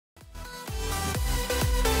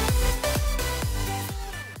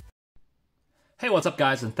Hey, what's up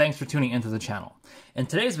guys, and thanks for tuning into the channel. In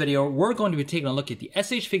today's video, we're going to be taking a look at the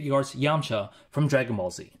SH Figuarts Yamcha from Dragon Ball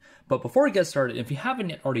Z. But before we get started, if you haven't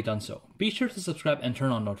yet already done so, be sure to subscribe and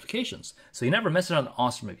turn on notifications so you never miss another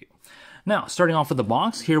awesome review. Now, starting off with the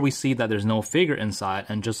box, here we see that there's no figure inside,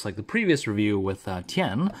 and just like the previous review with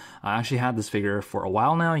Tien, I actually had this figure for a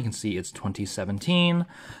while now. You can see it's 2017.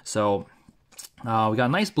 So, we got a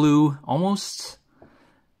nice blue, almost...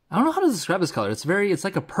 I don't know how to describe this color. It's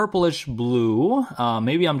like a purplish blue.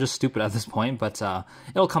 Maybe I'm just stupid at this point, but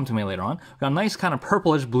it'll come to me later on. We got a nice kind of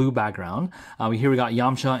purplish blue background. Here we got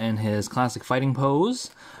Yamcha in his classic fighting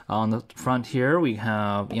pose. On the front here, we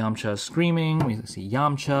have Yamcha screaming. We see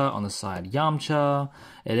Yamcha on the side, Yamcha.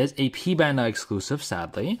 It is a P-Bandai exclusive,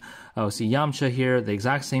 sadly. We see Yamcha here, the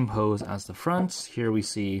exact same pose as the front. Here we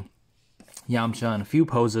see Yamcha in a few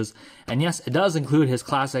poses. And yes, it does include his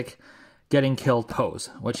classic getting killed pose,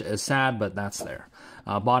 which is sad, but that's there.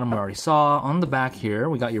 Bottom we already saw. On the back here,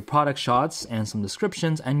 we got your product shots and some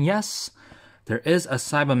descriptions. And yes, there is a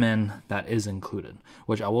Cyberman that is included,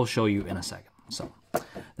 which I will show you in a second. So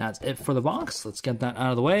that's it for the box. Let's get that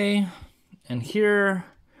out of the way. And here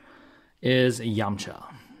is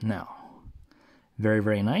Yamcha. Now, very,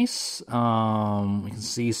 very nice. We can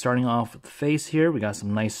see starting off with the face here, we got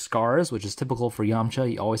some nice scars, which is typical for Yamcha.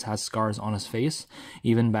 He always has scars on his face.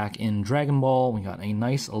 Even back in Dragon Ball, we got a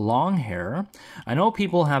nice long hair. I know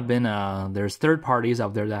people have been, there's third parties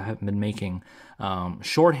out there that have been making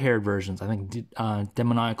short-haired versions. I think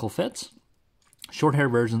Demoniacal Fits.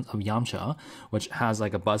 Short-haired versions of Yamcha, which has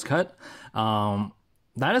like a buzz cut.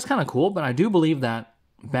 That is kind of cool, but I do believe that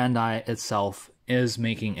Bandai itself is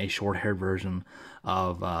making a short-haired version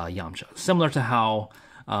of Yamcha. Similar to how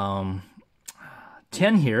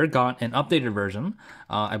Tien here got an updated version.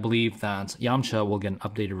 I believe that Yamcha will get an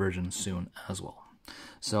updated version soon as well.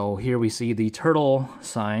 So here we see the turtle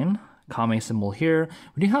sign, Kame symbol here.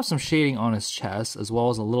 We do have some shading on his chest as well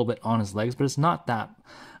as a little bit on his legs, but it's not that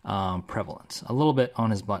prevalent. A little bit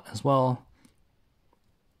on his butt as well.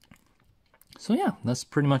 So yeah, that's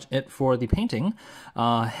pretty much it for the painting.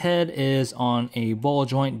 Head is on a ball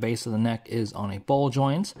joint, base of the neck is on a ball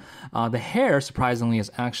joint. The hair, surprisingly,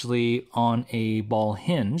 is actually on a ball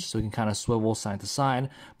hinge, so you can kind of swivel side to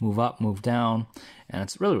side, move up, move down, and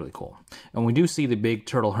it's really, really cool. And we do see the big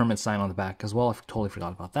turtle hermit sign on the back as well. I totally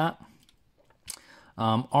forgot about that.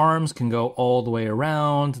 Arms can go all the way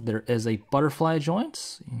around. There is a butterfly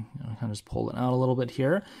joint. You know, kind of just pull it out a little bit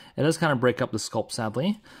here. It does kind of break up the sculpt,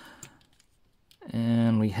 sadly.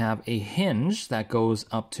 And we have a hinge that goes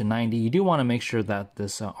up to 90. You do want to make sure that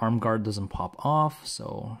this arm guard doesn't pop off,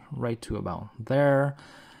 so right to about there.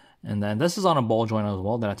 And then this is on a ball joint as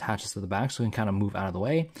well that attaches to the back, so we can kind of move out of the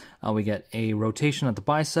way. We get a rotation at the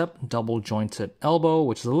bicep, double jointed elbow,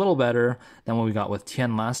 which is a little better than what we got with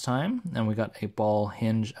Tien last time. And we got a ball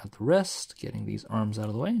hinge at the wrist, getting these arms out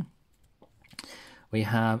of the way. We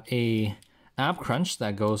have a ab crunch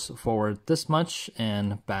that goes forward this much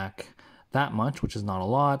and back that much, which is not a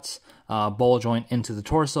lot. Ball joint into the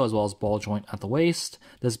torso as well as ball joint at the waist.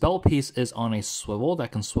 This belt piece is on a swivel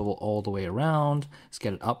that can swivel all the way around. Let's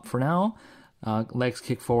get it up for now. Legs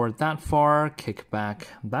kick forward that far, kick back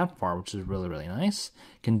that far, which is really, really nice.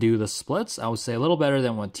 Can do the splits. I would say a little better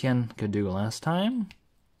than what Tien could do last time.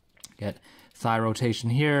 Get thigh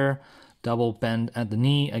rotation here. Double bend at the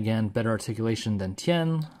knee. Again, better articulation than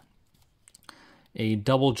Tien. A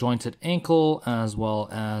double jointed ankle as well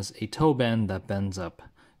as a toe bend that bends up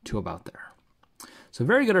to about there. So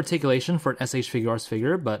very good articulation for an SH Figuarts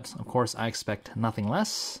figure, but of course I expect nothing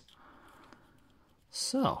less.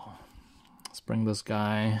 So let's bring this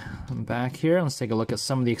guy back here. Let's take a look at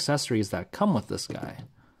some of the accessories that come with this guy.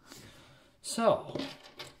 So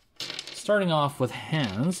starting off with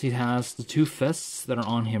hands, he has the two fists that are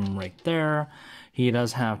on him right there. He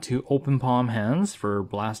does have two open palm hands for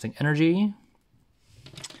blasting energy.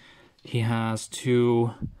 He has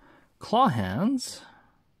two claw hands,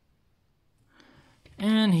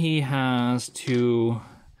 and he has two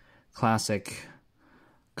classic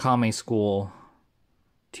Kame school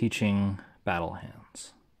teaching battle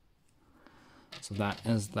hands. So that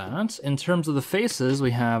is that. In terms of the faces,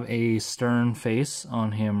 we have a stern face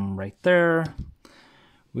on him right there.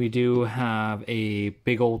 We do have a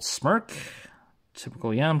big old smirk, typical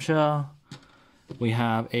Yamcha. We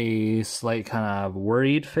have a slight kind of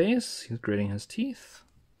worried face. He's gritting his teeth.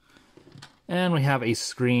 And we have a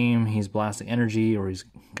scream. He's blasting energy or he's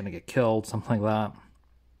going to get killed, something like that.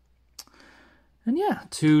 And yeah,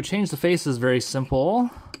 to change the face is very simple.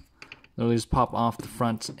 Literally just pop off the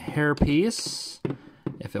front hair piece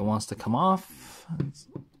if it wants to come off.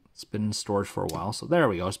 It's been in storage for a while, so there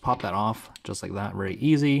we go. Just pop that off just like that, very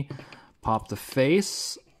easy. pop the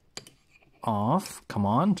face off. Come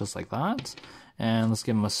on, just like that. And let's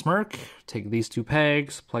give him a smirk. Take these 2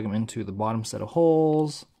 pegs, plug them into the bottom set of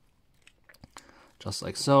holes. Just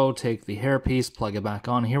like so. Take the hair piece, plug it back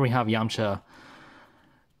on. Here we have Yamcha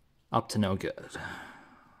up to no good.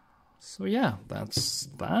 So yeah, that's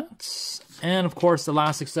that. And of course, the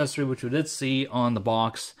last accessory which we did see on the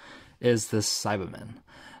box is this Cyberman.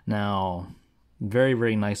 Now, very,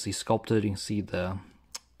 very nicely sculpted. You can see the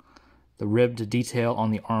ribbed detail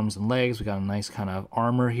on the arms and legs. We got a nice kind of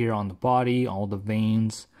armor here on the body, all the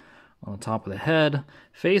veins on the top of the head.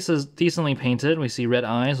 Face is decently painted. We see red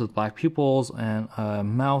eyes with black pupils and a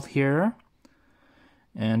mouth here.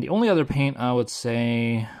 And the only other paint, I would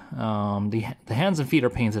say, the hands and feet are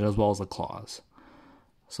painted as well as the claws.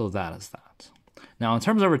 So that is that. Now, in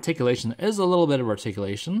terms of articulation, there is a little bit of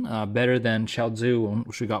articulation, better than Chaozu,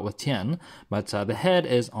 which we got with Tien, but the head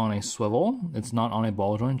is on a swivel. It's not on a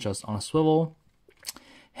ball joint, just on a swivel.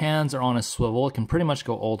 Hands are on a swivel. It can pretty much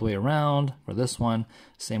go all the way around for this one.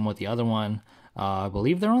 Same with the other one. I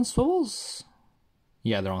believe they're on swivels.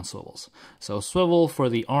 Yeah, they're on swivels. So swivel for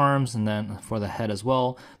the arms and then for the head as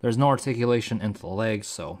well. There's no articulation into the legs,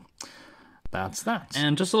 so that's that.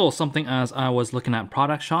 And just a little something as I was looking at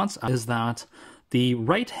product shots is that the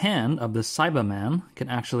right hand of the Cyberman can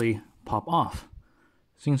actually pop off.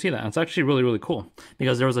 So you can see that. It's actually really, really cool.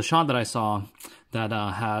 Because there was a shot that I saw that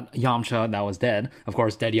had Yamcha that was dead. Of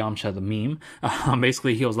course, dead Yamcha, the meme.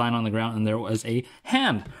 Basically, he was lying on the ground and there was a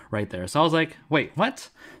hand right there. So I was like, wait, what?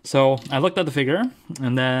 So I looked at the figure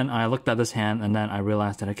and then I looked at this hand and then I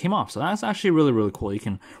realized that it came off. So that's actually really, really cool. You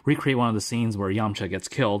can recreate one of the scenes where Yamcha gets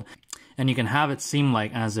killed and you can have it seem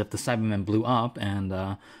like as if the Cyberman blew up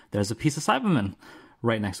and there's a piece of Cyberman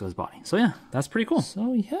right next to his body. So yeah, that's pretty cool.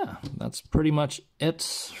 So yeah, that's pretty much it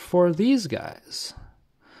for these guys.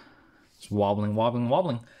 It's wobbling, wobbling,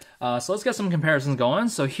 wobbling. So let's get some comparisons going.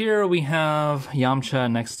 So here we have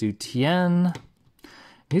Yamcha next to Tien.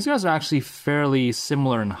 These guys are actually fairly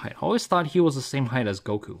similar in height. I always thought he was the same height as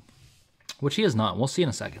Goku, which he is not. We'll see in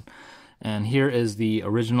a second. And here is the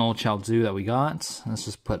original Chaozu that we got. Let's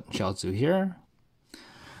just put Chaozu here.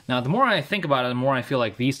 Now, the more I think about it, the more I feel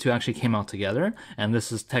like these two actually came out together, and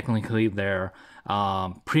this is technically their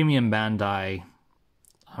premium Bandai,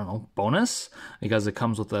 I don't know, bonus, because it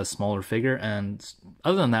comes with a smaller figure, and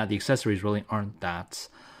other than that, the accessories really aren't that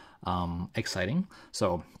exciting.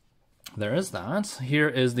 So there is that. Here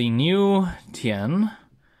is the new Tien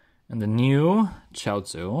and the new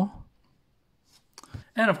Chaozu.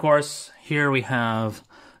 And of course, here we have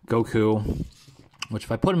Goku, which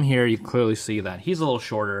if I put him here, you clearly see that he's a little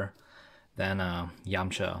shorter than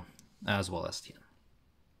Yamcha as well as Tien.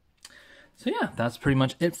 So yeah, that's pretty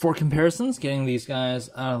much it for comparisons, getting these guys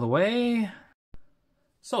out of the way.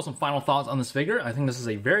 So some final thoughts on this figure. I think this is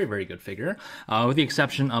a very, very good figure, with the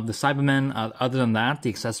exception of the Cybermen. Other than that,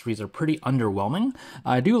 the accessories are pretty underwhelming.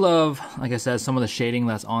 I do love, like I said, some of the shading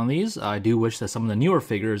that's on these. I do wish that some of the newer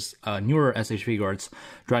figures, newer SH Figuarts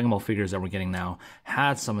Dragon Ball figures that we're getting now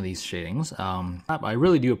had some of these shadings. I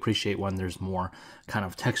really do appreciate when there's more kind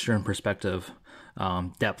of texture and perspective,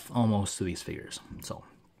 depth almost to these figures. So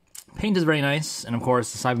paint is very nice, and of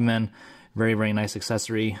course the Cybermen, very, very nice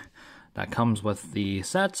accessory that comes with the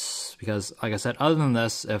sets, because like I said, other than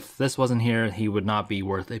this, if this wasn't here, he would not be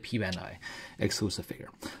worth a P-Bandai exclusive figure.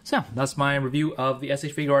 So yeah, that's my review of the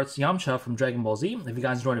SH Figuarts Yamcha from Dragon Ball Z. If you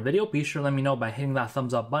guys enjoyed the video, be sure to let me know by hitting that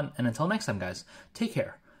thumbs up button, and until next time guys, take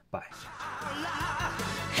care, bye.